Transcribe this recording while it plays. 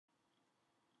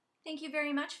Thank you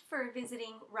very much for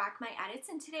visiting Rock My Edits,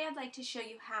 and today I'd like to show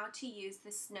you how to use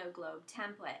the snow globe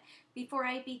template. Before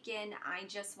I begin, I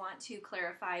just want to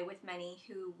clarify with many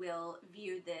who will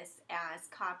view this as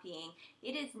copying,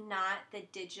 it is not the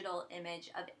digital image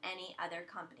of any other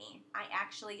company. I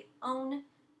actually own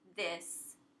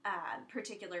this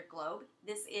particular globe.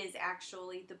 This is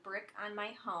actually the brick on my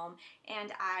home,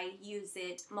 and I use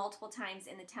it multiple times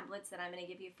in the templates that I'm going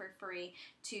to give you for free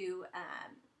to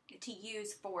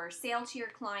use for sale to your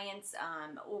clients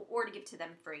or to give to them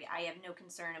free. I have no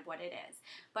concern of what it is.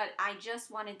 But I just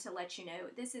wanted to let you know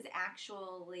this is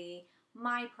actually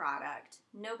my product,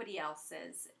 nobody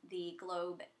else's. The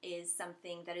globe is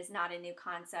something that is not a new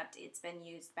concept. It's been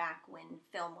used back when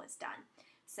film was done.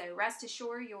 So rest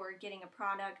assured you're getting a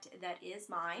product that is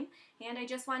mine, and I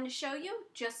just wanted to show you,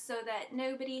 just so that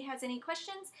nobody has any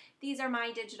questions, these are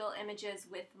my digital images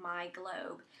with my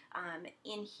globe.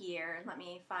 In here, let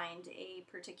me find a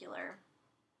particular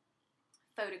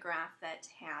photograph that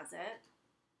has it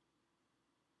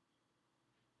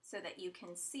so that you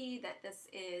can see that this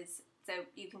is, so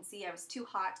you can see I was too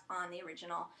hot on the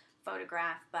original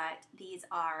photograph, but these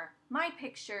are my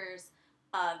pictures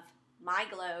of my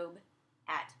globe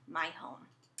at my home.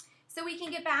 So we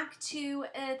can get back to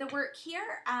the work here.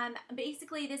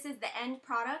 Basically, this is the end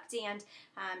product, and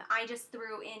I just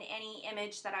threw in any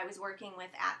image that I was working with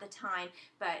at the time,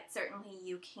 but certainly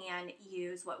you can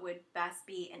use what would best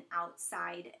be an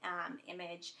outside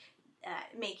image,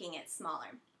 making it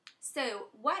smaller. So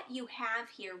what you have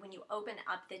here when you open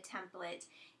up the template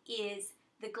is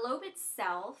the globe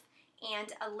itself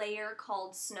and a layer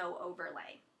called snow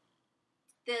overlay.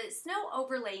 The snow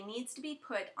overlay needs to be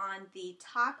put on the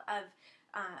top of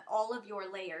all of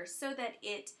your layers so that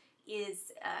it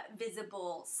is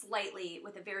visible slightly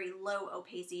with a very low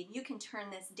opacity. You can turn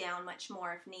this down much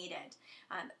more if needed.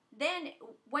 Then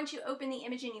once you open the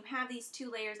image and you have these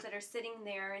two layers that are sitting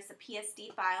there as a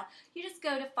PSD file, you just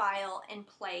go to File and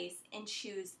Place and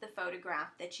choose the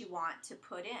photograph that you want to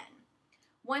put in.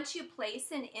 Once you place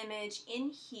an image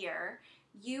in here,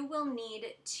 you will need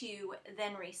to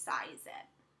then resize it.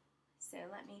 So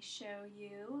let me show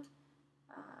you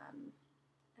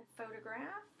a photograph.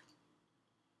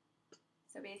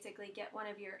 So basically get one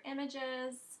of your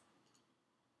images.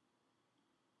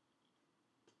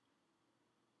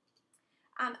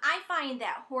 I find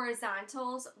that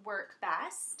horizontals work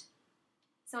best.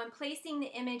 So I'm placing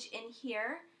the image in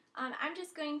here. I'm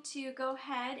just going to go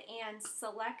ahead and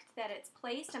select that it's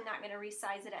placed. I'm not going to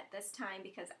resize it at this time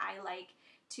because I like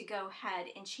to go ahead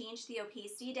and change the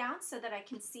opacity down so that I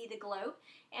can see the globe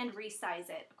and resize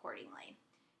it accordingly.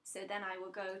 So then I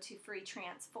will go to Free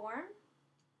Transform,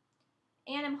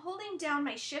 and I'm holding down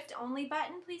my Shift only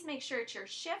button. Please make sure it's your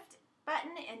Shift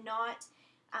button and not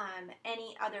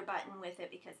any other button with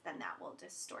it, because then that will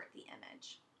distort the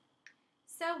image.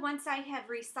 So once I have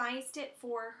resized it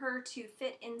for her to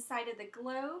fit inside of the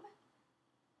globe,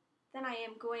 then I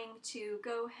am going to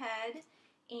go ahead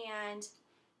and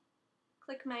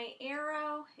click my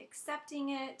arrow, accepting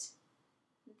it.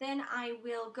 Then I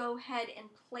will go ahead and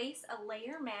place a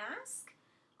layer mask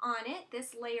on it.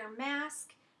 This layer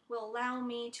mask will allow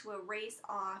me to erase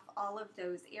off all of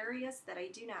those areas that I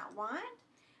do not want.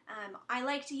 I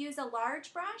like to use a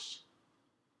large brush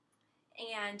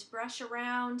and brush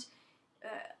around,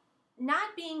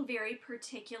 not being very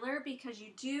particular, because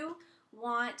you do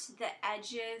want the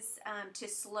edges to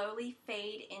slowly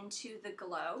fade into the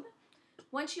globe.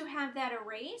 Once you have that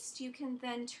erased, you can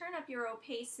then turn up your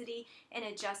opacity and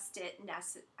adjust it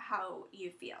how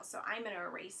you feel. So I'm going to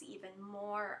erase even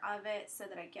more of it so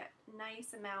that I get a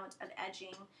nice amount of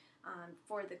edging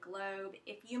for the globe.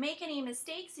 If you make any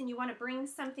mistakes and you want to bring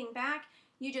something back,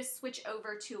 you just switch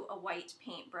over to a white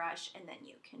paintbrush, and then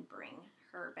you can bring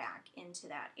her back into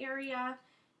that area.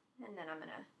 And then I'm going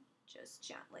to just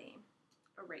gently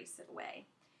erase it away.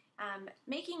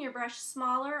 Making your brush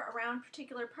smaller around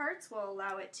particular parts will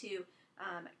allow it to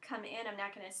come in. I'm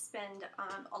not going to spend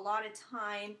a lot of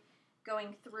time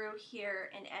going through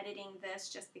here and editing this,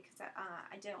 just because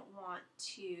I don't want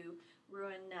to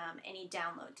ruin any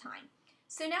download time.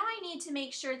 So now I need to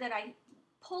make sure that I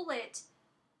pull it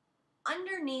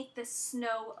underneath the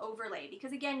snow overlay,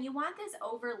 because again, you want this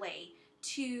overlay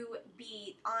to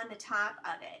be on the top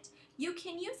of it. You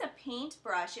can use a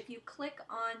paintbrush. If you click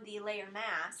on the layer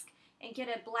mask and get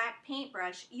a black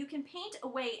paintbrush, you can paint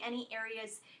away any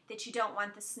areas that you don't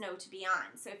want the snow to be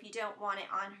on. So if you don't want it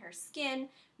on her skin,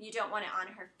 you don't want it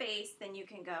on her face, then you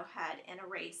can go ahead and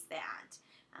erase that.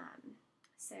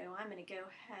 So I'm going to go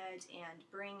ahead and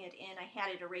bring it in. I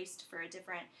had it erased for a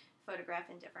different photograph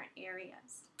in different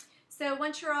areas. So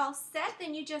once you're all set,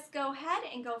 then you just go ahead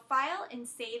and go File and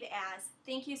Save As.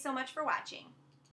 Thank you so much for watching.